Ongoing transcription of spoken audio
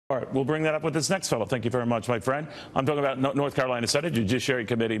All right, we'll bring that up with this next fellow. Thank you very much, my friend. I'm talking about North Carolina Senate Judiciary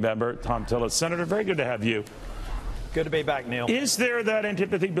Committee member Thom Tillis. Senator, very good to have you. Good to be back, Neil. Is there that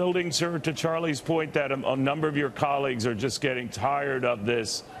antipathy building, sir, to Charlie's point that a number of your colleagues are just getting tired of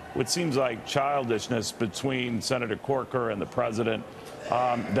this, what seems like childishness between Senator Corker and the president,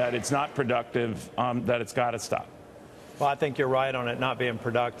 that it's not productive, that it's got to stop? Well, I think you're right on it not being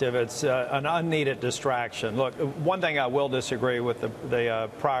productive. It's an unneeded distraction. Look, one thing I will disagree with the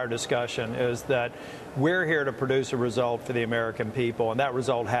prior discussion is that we're here to produce a result for the American people, and that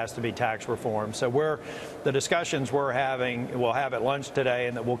result has to be tax reform. So the discussions we'll have at lunch today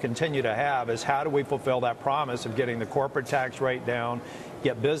and that we'll continue to have is how do we fulfill that promise of getting the corporate tax rate down,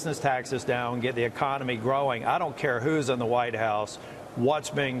 get business taxes down, get the economy growing. I don't care who's in the White House. What's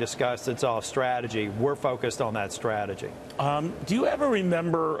being discussed, it's all strategy. We're focused on that strategy. Do you ever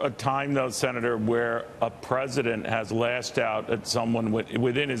remember a time, though, Senator, where a president has lashed out at someone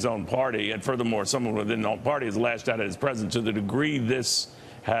within his own party, and furthermore, someone within his own party has lashed out at his president to the degree this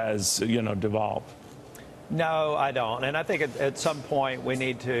has, devolved? No, I don't. And I think at some point we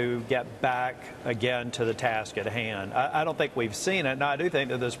need to get back again to the task at hand. I don't think we've seen it. Now, I do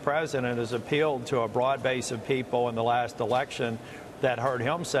think that this president has appealed to a broad base of people in the last election that heard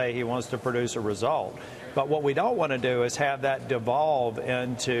him say he wants to produce a result. But what we don't want to do is have that devolve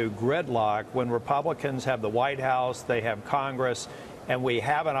into gridlock when Republicans have the White House, they have Congress, and we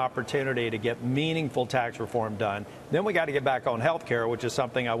have an opportunity to get meaningful tax reform done. Then we got to get back on health care, which is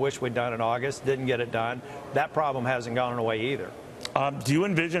something I wish we'd done in August, didn't get it done. That problem hasn't gone away either. Do you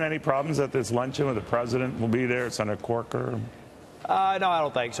envision any problems at this luncheon where the president will be there, Senator Corker? No, I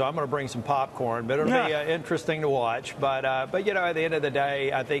don't think so. I'm going to bring some popcorn, but it'll be interesting to watch. But at the end of the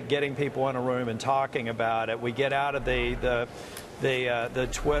day, I think getting people in a room and talking about it, we get out of the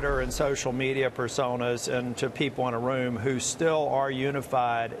Twitter and social media personas and to people in a room who still are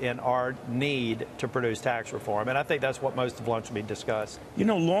unified in our need to produce tax reform. And I think that's what most of lunch will be discussed.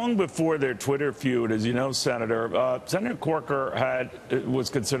 Long before their Twitter feud, as you know, Senator, Senator Corker was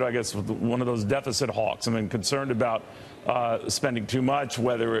considered, I guess, one of those deficit hawks. I mean, concerned about spending too much,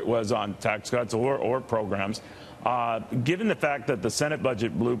 whether it was on tax cuts or programs. Given the fact that the Senate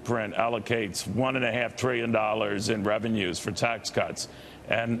budget blueprint allocates $1.5 trillion in revenues for tax cuts,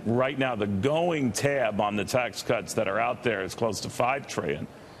 and right now the going tab on the tax cuts that are out there is close to $5 trillion,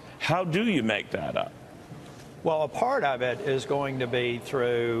 how do you make that up? Well, a part of it is going to be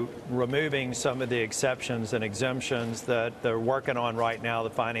through removing some of the exceptions and exemptions that they're working on right now, the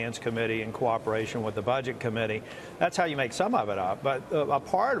Finance Committee in cooperation with the Budget Committee. That's how you make some of it up. But a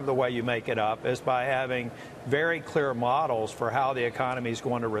part of the way you make it up is by having very clear models for how the economy is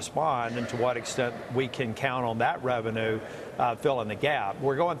going to respond and to what extent we can count on that revenue filling the gap.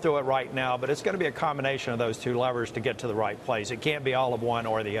 We're going through it right now, but it's going to be a combination of those two levers to get to the right place. It can't be all of one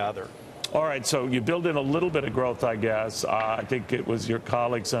or the other. All right, so you build in a little bit of growth, I guess. I think it was your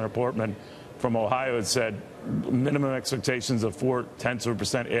colleague, Senator Portman from Ohio, had said minimum expectations of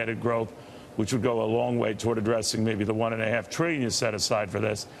 0.4% added growth, which would go a long way toward addressing maybe the $1.5 trillion you set aside for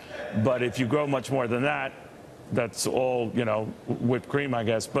this. But if you grow much more than that, that's all, whipped cream, I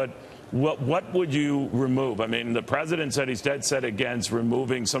guess. But what would you remove? I mean, the president said he's dead set against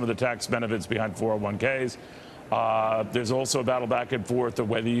removing some of the tax benefits behind 401ks. There's also a battle back and forth of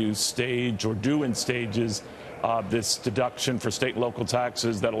whether you stage or do in stages this deduction for state and local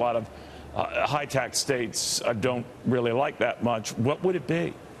taxes that a lot of high tax states don't really like that much. What would it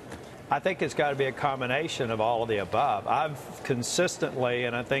be? I think it's got to be a combination of all of the above. I've consistently,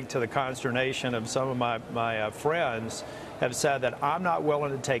 and I think to the consternation of some of my friends, have said that I'm not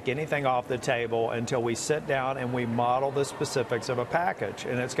willing to take anything off the table until we sit down and we model the specifics of a package.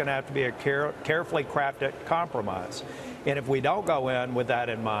 And it's going to have to be a carefully crafted compromise. And if we don't go in with that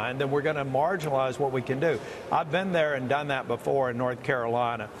in mind, then we're going to marginalize what we can do. I've been there and done that before in North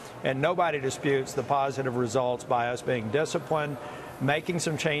Carolina, and nobody disputes the positive results by us being disciplined, making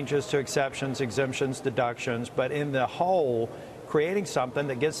some changes to exceptions, exemptions, deductions, but in the whole, creating something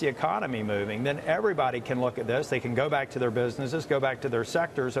that gets the economy moving. Then everybody can look at this. They can go back to their businesses, go back to their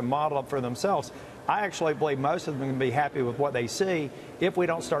sectors, and model it for themselves. I actually believe most of them can be happy with what they see if we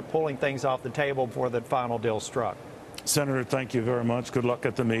don't start pulling things off the table before the final deal struck. Senator, thank you very much. Good luck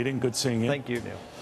at the meeting. Good seeing you. Thank you, Neil.